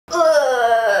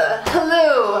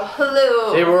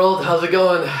Hello. Hey world, how's it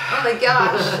going? Oh my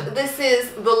gosh, this is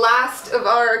the last of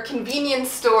our convenience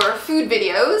store food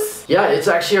videos. Yeah, it's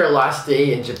actually our last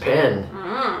day in Japan.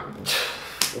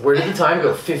 Where did the time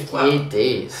go? 58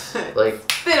 days. Like,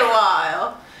 it's been a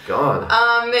while. Gone.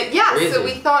 Yeah, Crazy. so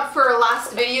we thought for our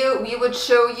last video we would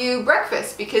show you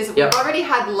breakfast because we've already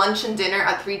had lunch and dinner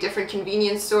at 3 different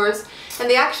convenience stores, and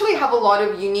they actually have a lot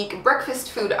of unique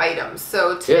breakfast food items.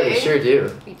 So today, yeah, they sure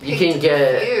do. You can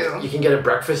get a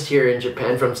breakfast here in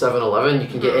Japan from 7-Eleven. You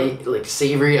can get like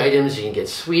savory items, you can get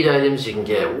sweet items, you can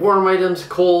get warm items,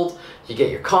 cold. You get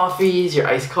your coffees, your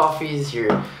iced coffees,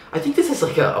 I think this is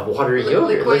like a watery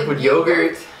yogurt, liquid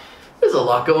yogurt. There's a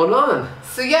lot going on.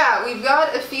 So yeah, we've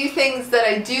got a few things that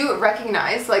I do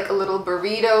recognize, like a little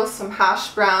burrito, some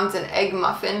hash browns, an egg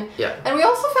muffin. Yeah. And we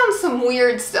also found some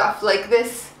weird stuff, like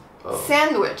this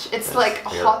sandwich. It's like a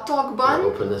hot dog bun. I'll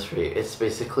open this for you. It's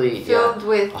basically filled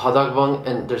with a hot dog bun,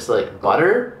 and there's like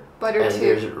butter and too.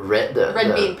 there's red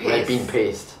bean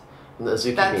paste. And the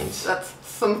zucchini beans. That's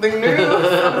something new,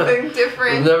 something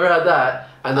different. We've never had that.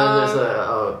 And then there's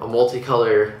a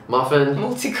multicolor muffin.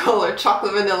 Multicolor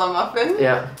chocolate vanilla muffin.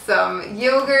 Yeah. Some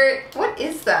yogurt. What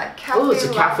is that? It's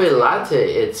a cafe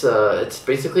latte. It's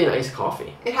basically an iced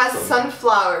coffee. It has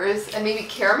sunflowers and maybe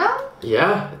caramel?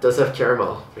 Yeah, it does have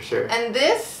caramel for sure. And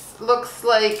this looks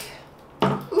like,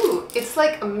 ooh, it's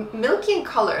like milky in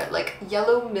color, like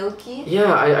yellow milky.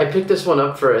 Yeah, I picked this one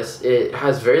up for us. It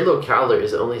has very low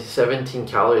calories, only 17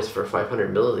 calories for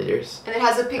 500 milliliters. And it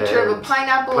has a picture of a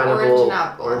pineapple, orange, and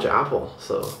apple. Orange apple.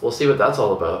 So we'll see what that's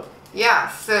all about. Yeah,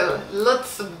 so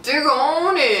let's dig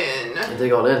on in.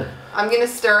 Dig on in. I'm gonna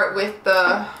start with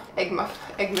the egg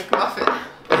McMuffin.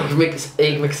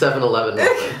 Egg McSeven-Eleven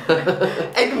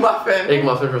muffin. Egg muffin. Egg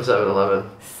muffin from 7-Eleven.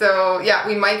 So yeah,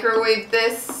 we microwaved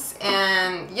this,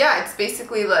 and yeah, it's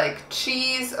basically like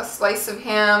cheese, a slice of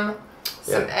ham,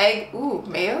 some egg. Ooh,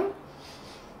 mayo?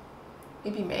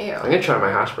 Maybe mayo. I'm gonna try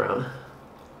my hash brown.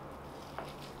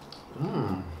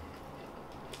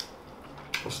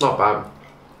 It's not bad.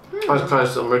 It's kind of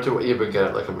similar to what you would get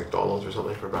at like a McDonald's or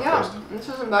something for breakfast. Yeah, this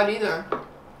isn't bad either.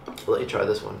 I'll let you try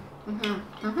this one.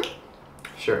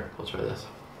 Sure, I'll try this.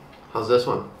 How's this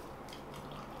one?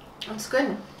 That's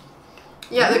good.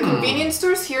 Yeah, the convenience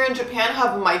stores here in Japan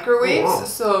have microwaves,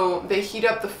 so they heat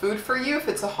up the food for you if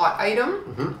it's a hot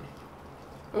item.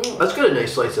 That's got a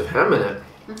nice slice of ham in it.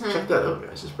 Check that out,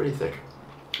 guys. It's pretty thick.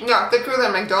 Yeah, thicker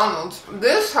than McDonald's.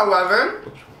 This, however,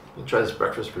 We'll try this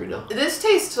breakfast burrito. this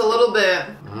tastes a little bit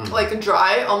like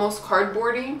dry, almost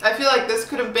cardboardy. I feel like this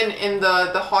could have been in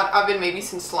the hot oven maybe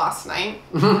since last night,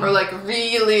 or like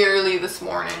really early this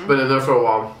morning. Been in there for a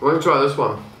while. We're gonna try this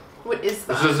one. What is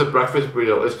that? This is a breakfast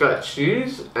burrito. It's got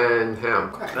cheese and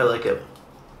ham. Okay. I like it.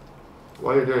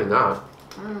 While you're doing that,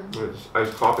 there's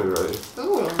iced coffee ready.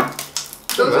 Ooh,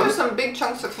 those are some big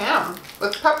chunks of ham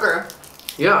with pepper.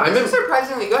 Yeah, This is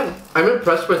surprisingly good. I'm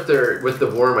impressed with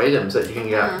the warm items that you can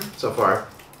get so far.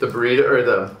 The burrito or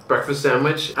the breakfast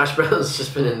sandwich. Hash brown's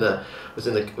just been was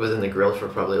in the grill for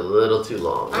probably a little too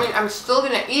long. I mean, I'm still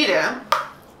gonna eat it,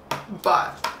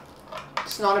 but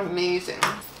it's not amazing.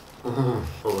 Oh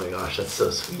my gosh, that's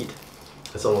so sweet.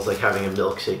 It's almost like having a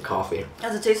milkshake coffee.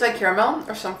 Does it taste like caramel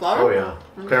or sunflower? Oh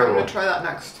yeah, caramel. I'm gonna try that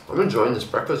next. I'm enjoying this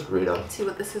breakfast burrito. Let's see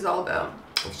what this is all about.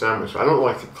 A sandwich. I don't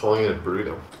like calling it a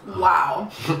burrito. Wow,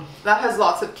 that has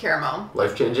lots of caramel.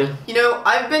 Life changing. You know,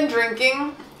 I've been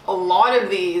drinking a lot of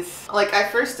these. Like, I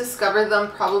first discovered them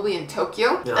probably in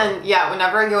Tokyo. Yeah. And yeah,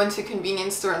 whenever I go into a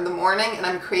convenience store in the morning and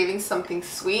I'm craving something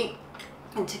sweet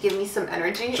and to give me some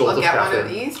energy, I'll get one of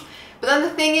these. But then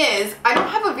the thing is, I don't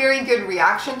have a very good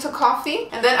reaction to coffee.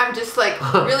 And then I'm just like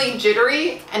really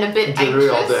jittery and a bit anxious.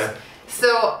 All day.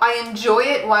 So I enjoy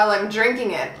it while I'm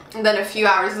drinking it, and then a few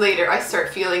hours later I start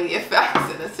feeling the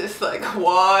effects, and it's just like,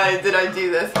 why did I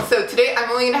do this? So today I'm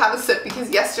only gonna have a sip because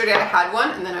yesterday I had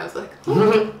one, and then I was like,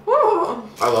 ooh.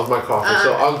 I love my coffee,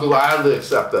 so I'll gladly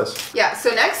accept this. Yeah, so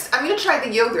next I'm gonna try the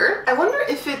yogurt. I wonder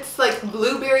if it's like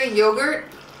blueberry yogurt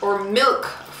or milk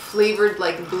flavored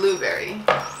like blueberry.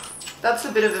 That's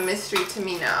a bit of a mystery to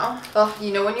me now. Oh,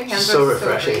 you know when your hands are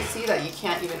so greasy that you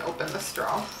can't even open the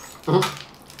straw.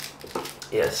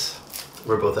 Yes,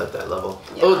 we're both at that level.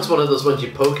 Yeah. Oh, it's one of those ones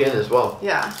you poke in as well.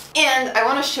 Yeah, and I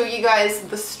want to show you guys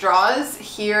the straws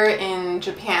here in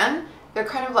Japan. They're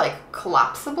kind of like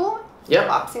collapsible,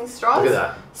 collapsing straws. Look at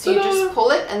that. So you just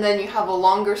pull it and then you have a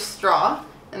longer straw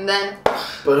and then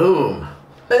boom.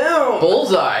 Boom.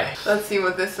 Bullseye. Let's see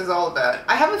what this is all about.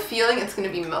 I have a feeling it's going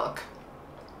to be milk.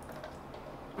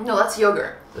 No, that's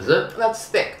yogurt. Is it? That's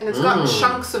thick. And it's got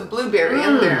chunks of blueberry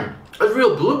in there. There's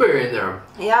real blueberry in there.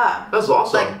 Yeah. That's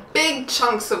awesome. Like big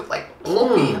chunks of like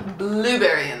pulpy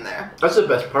blueberry in there. That's the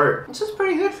best part. This is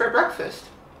pretty good for breakfast,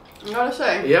 I gotta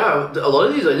say. Yeah, a lot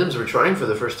of these items we're trying for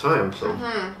the first time, so.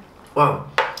 Wow.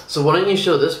 So why don't you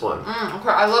show this one? Okay,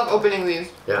 I love opening these.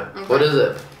 Yeah. Okay. What is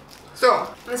it?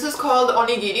 So, this is called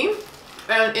onigiri,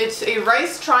 and it's a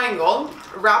rice triangle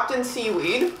wrapped in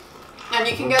seaweed. And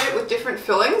you can get it with different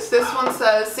fillings. This one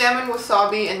says salmon,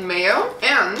 wasabi, and mayo.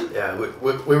 And yeah,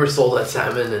 we were sold at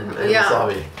salmon and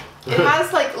wasabi. It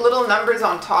has like little numbers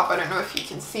on top. I don't know if you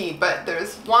can see, but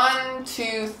there's 1,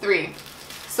 2, 3.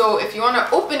 So if you want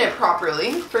to open it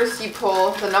properly, first you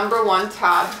pull the number 1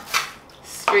 tab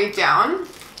straight down.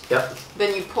 Yep.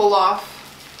 Then you pull off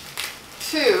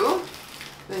 2.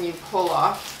 Then you pull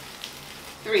off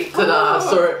 3. Ta-da!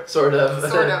 Oh. Sort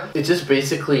of. Sort of. It's just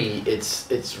basically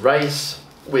it's rice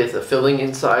with a filling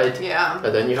inside. Yeah.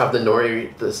 And then you have the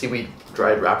nori, the seaweed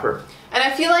dried wrapper. And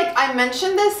I feel like I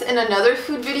mentioned this in another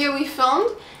food video we filmed,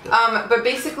 but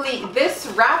basically this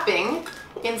wrapping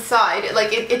inside,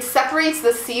 like it separates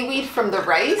the seaweed from the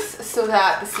rice so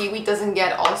that the seaweed doesn't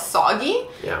get all soggy.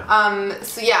 Yeah.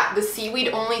 So yeah, the seaweed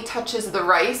only touches the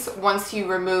rice once you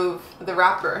remove the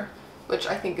wrapper, which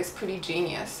I think is pretty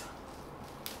genius.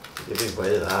 Give me a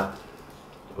bite of that.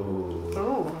 Ooh.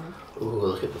 Ooh. Ooh,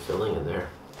 look at the filling in there.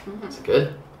 Is it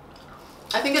good?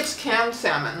 I think it's canned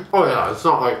salmon. Oh yeah, it's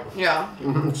not like... Yeah.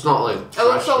 It's not like... It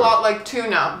looks a lot like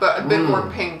tuna, but a bit more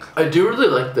pink. I do really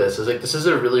like this. It's like, this is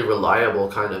a really reliable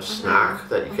kind of snack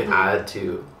that you can add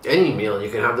to any meal. You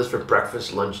can have this for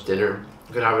breakfast, lunch, dinner.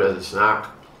 You can have it as a snack.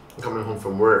 You're coming home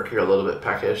from work, you're a little bit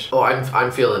peckish. Oh,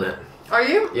 I'm feeling it. Are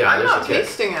you? Yeah, I'm not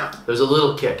tasting it. There's a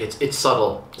little kick. It's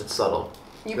subtle. It's subtle.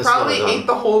 You probably ate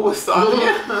the whole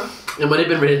wasabi. It might have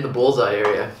been right in the bullseye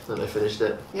area when I finished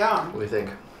it. Yeah. What do you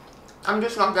think? I'm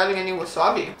just not getting any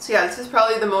wasabi. So yeah, this is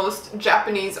probably the most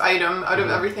Japanese item out of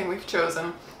everything we've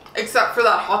chosen. Except for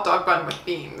that hot dog bun with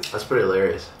beans. That's pretty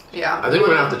hilarious. Yeah. I think we're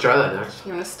gonna have to try that next.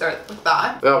 You wanna start with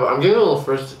that? Yeah, but I'm getting a little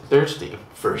thirsty.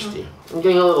 I'm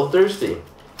getting a little thirsty.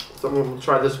 So I'm gonna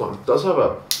try this one. It does have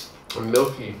a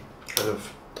milky kind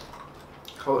of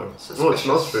color. Oh, it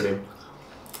smells pretty.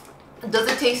 Does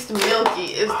it taste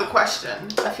milky is the question.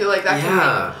 I feel like that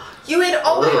could be. You ate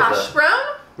all the hash brown?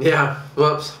 Yeah,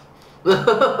 whoops.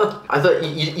 I thought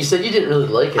you said you didn't really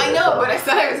like it. I know, but I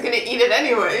said I was gonna eat it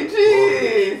anyway.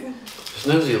 Jeez.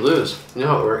 Snooze, you lose. You know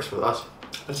how it works with us.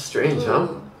 That's strange, huh?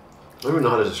 I don't even know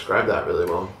how to describe that really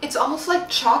well. It's almost like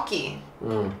chalky.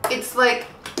 It's like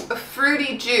a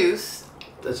fruity juice.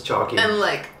 That's chalky. And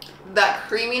like that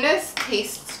creaminess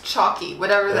tastes chalky,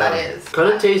 whatever that is.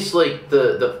 Kind of tastes like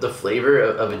the flavor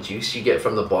of a juice you get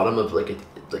from the bottom of like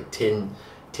tin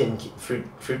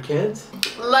fruit cans.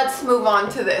 Let's move on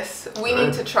to this. We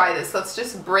need to try this. Let's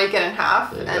just break it in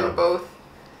half and both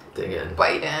dig in.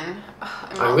 Bite in.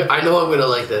 I know I'm gonna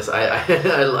like this.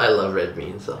 I love red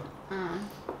beans, so.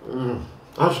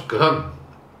 That's good.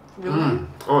 Really?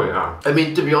 Oh yeah. I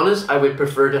mean, to be honest, I would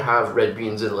prefer to have red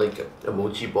beans in like a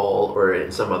mochi ball or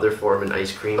in some other form in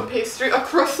ice cream. A pastry, a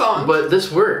croissant. But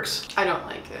this works. I don't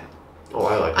like it. Oh,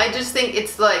 I like it. I just think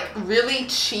it's like really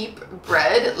cheap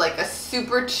bread, like a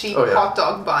super cheap hot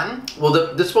dog bun.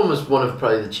 Well, this one was one of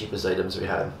probably the cheapest items we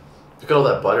had. Look at all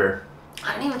that butter.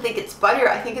 I don't even think it's butter.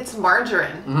 I think it's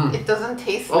margarine. It doesn't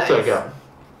taste nice. I'll take it.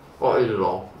 I'll eat it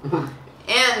all.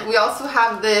 And we also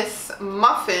have this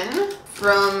muffin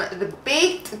from the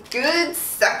baked goods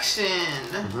section.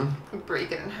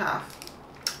 Break it in half.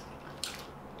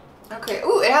 Okay.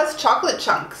 Ooh, it has chocolate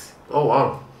chunks. Oh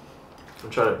wow. I'm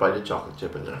trying to bite a chocolate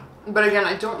chip in there. But again,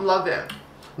 I don't love it.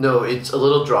 No, it's a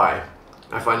little dry.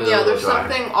 I find it a little dry. Yeah, there's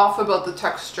something off about the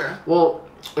texture. Well,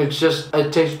 it's just a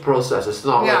taste process. It's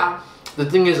not like... The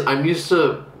thing is, I'm used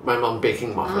to my mom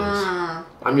baking muffins.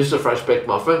 I'm used to fresh baked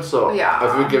muffins, so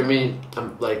if you give me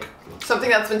like... Something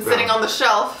that's been sitting on the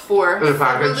shelf for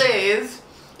several days,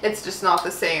 it's just not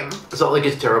the same. It's not like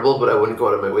it's terrible, but I wouldn't go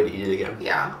out of my way to eat it again.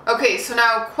 Yeah. Okay, so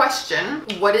now question.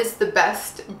 What is the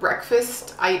best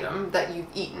breakfast item that you've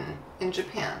eaten in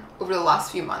Japan over the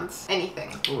last few months?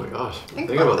 Anything. Oh my gosh.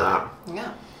 Think about that.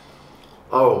 Yeah.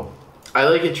 Oh, I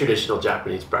like a traditional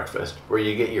Japanese breakfast where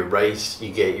you get your rice,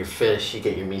 you get your fish, you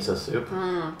get your miso soup.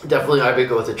 Definitely I would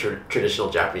go with a traditional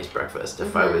Japanese breakfast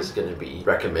if I was going to be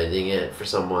recommending it for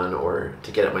someone or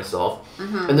to get it myself.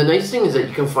 And the nice thing is that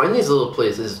you can find these little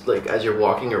places like as you're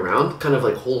walking around, kind of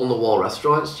like hole-in-the-wall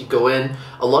restaurants. You go in,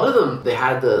 a lot of them, they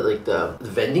had the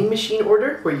vending machine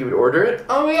order where you would order it.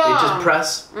 Oh yeah. You just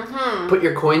press, put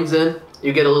your coins in,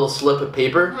 you get a little slip of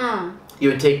paper. You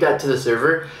would take that to the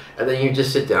server, and then you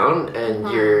just sit down,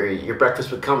 and your breakfast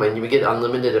would come, and you would get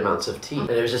unlimited amounts of tea. And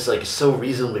it was just like so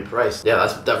reasonably priced. Yeah,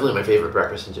 that's definitely my favorite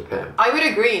breakfast in Japan. I would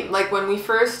agree. Like when we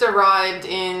first arrived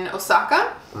in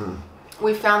Osaka,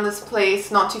 we found this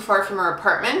place not too far from our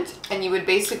apartment, and you would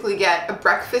basically get a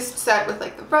breakfast set with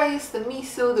like the rice, the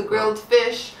miso, the grilled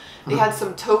fish. They had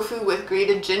some tofu with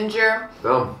grated ginger.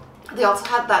 They also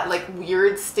had that like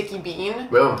weird sticky bean.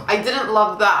 I didn't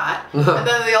love that. And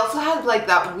then they also had like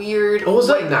that weird was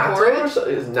that natto?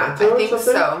 Is natto I think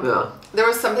so. Yeah. There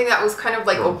was something that was kind of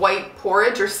like a white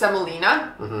porridge or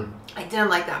semolina. I didn't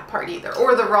like that part either,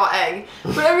 or the raw egg,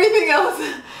 but everything else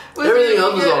was everything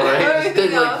else was alright. Just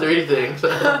did like 3 things.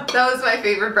 That was my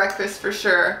favorite breakfast for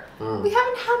sure. We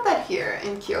haven't had that here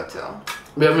in Kyoto.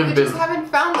 We just haven't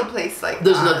found a place like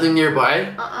There's that. nothing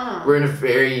nearby. We're in a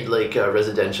very like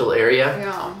residential area.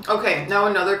 Yeah. Okay, now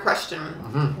another question.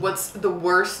 What's the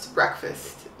worst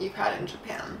breakfast you've had in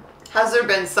Japan? Has there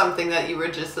been something that you were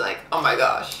just like, oh my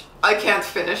gosh, I can't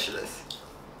finish this?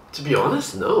 To be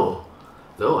honest, no.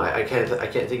 No, I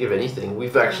can't think of anything.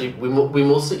 We've actually we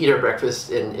mostly eat our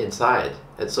breakfast inside,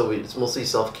 and so it's mostly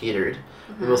self-catered.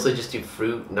 We mostly just do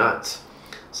fruit, nuts,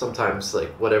 sometimes like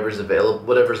whatever's available,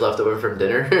 whatever's left over from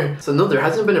dinner. So no, there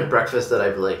hasn't been a breakfast that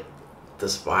I've like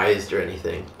despised or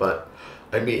anything. But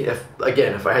I mean,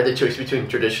 if I had the choice between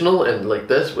traditional and like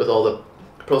this with all the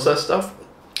processed stuff,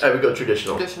 I would go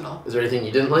traditional. Traditional. Is there anything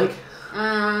you didn't like?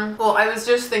 Well, I was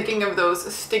just thinking of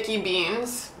those sticky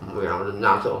beans. Yeah, the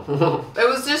natto. It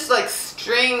was just like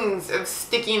strings of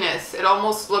stickiness. It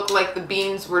almost looked like the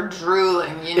beans were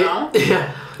drooling, you know?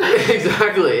 Yeah,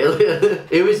 exactly.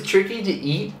 It was tricky to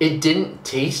eat. It didn't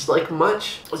taste like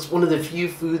much. It's one of the few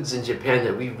foods in Japan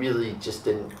that we really just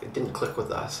didn't click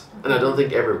with us. And I don't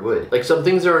think ever would. Like some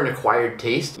things are an acquired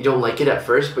taste. You don't like it at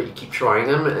first, but you keep trying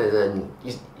them, and then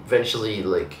you eventually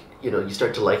like, you know, you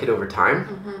start to like it over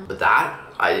time. But that,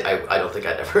 I don't think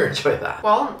I'd ever enjoy that.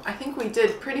 Well, I think we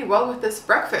did pretty well with this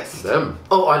breakfast. Oh,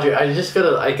 Audrey, I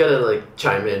gotta like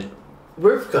chime in.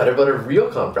 We forgot about a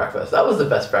ryokan breakfast. That was the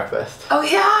best breakfast. Oh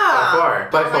yeah!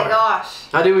 By far. Oh my gosh.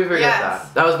 How did we forget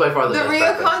that? That was by far the best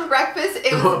ryokan breakfast,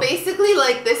 it was basically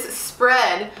like this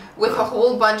spread with a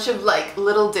whole bunch of like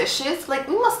little dishes. Like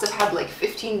we must have had like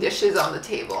 15 dishes on the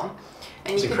table.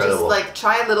 And you could just like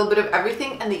try a little bit of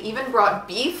everything, and they even brought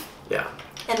beef. Yeah.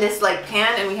 In this like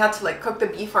pan, and we had to like cook the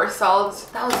beef ourselves.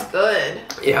 That was good.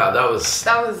 Yeah, that was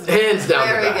hands down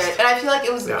very the best. good. And I feel like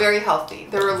it was very healthy.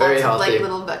 There were lots of like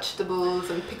little vegetables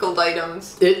and pickled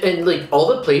items. And like all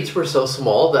the plates were so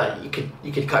small that you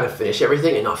could kind of finish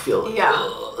everything and not feel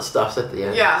stuffed at the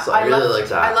end. Yeah, so I really like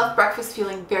that. I left breakfast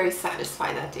feeling very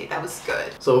satisfied that day. That was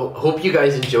good. So hope you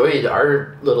guys enjoyed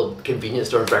our little convenience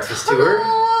store breakfast tour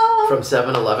from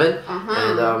 7-Eleven.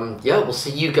 And yeah, we'll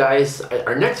see you guys.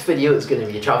 Our next video is going to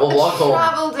be a travel vlog home.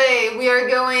 Travel day. We are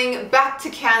going back to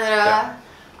Canada.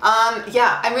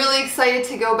 Yeah, I'm really excited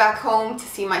to go back home to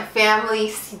see my family,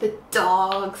 see the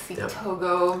dog, see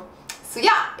Togo. So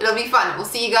yeah, it'll be fun. We'll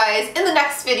see you guys in the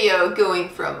next video going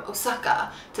from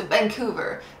Osaka to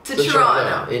Vancouver to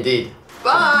Toronto. Indeed.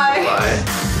 Bye. Bye.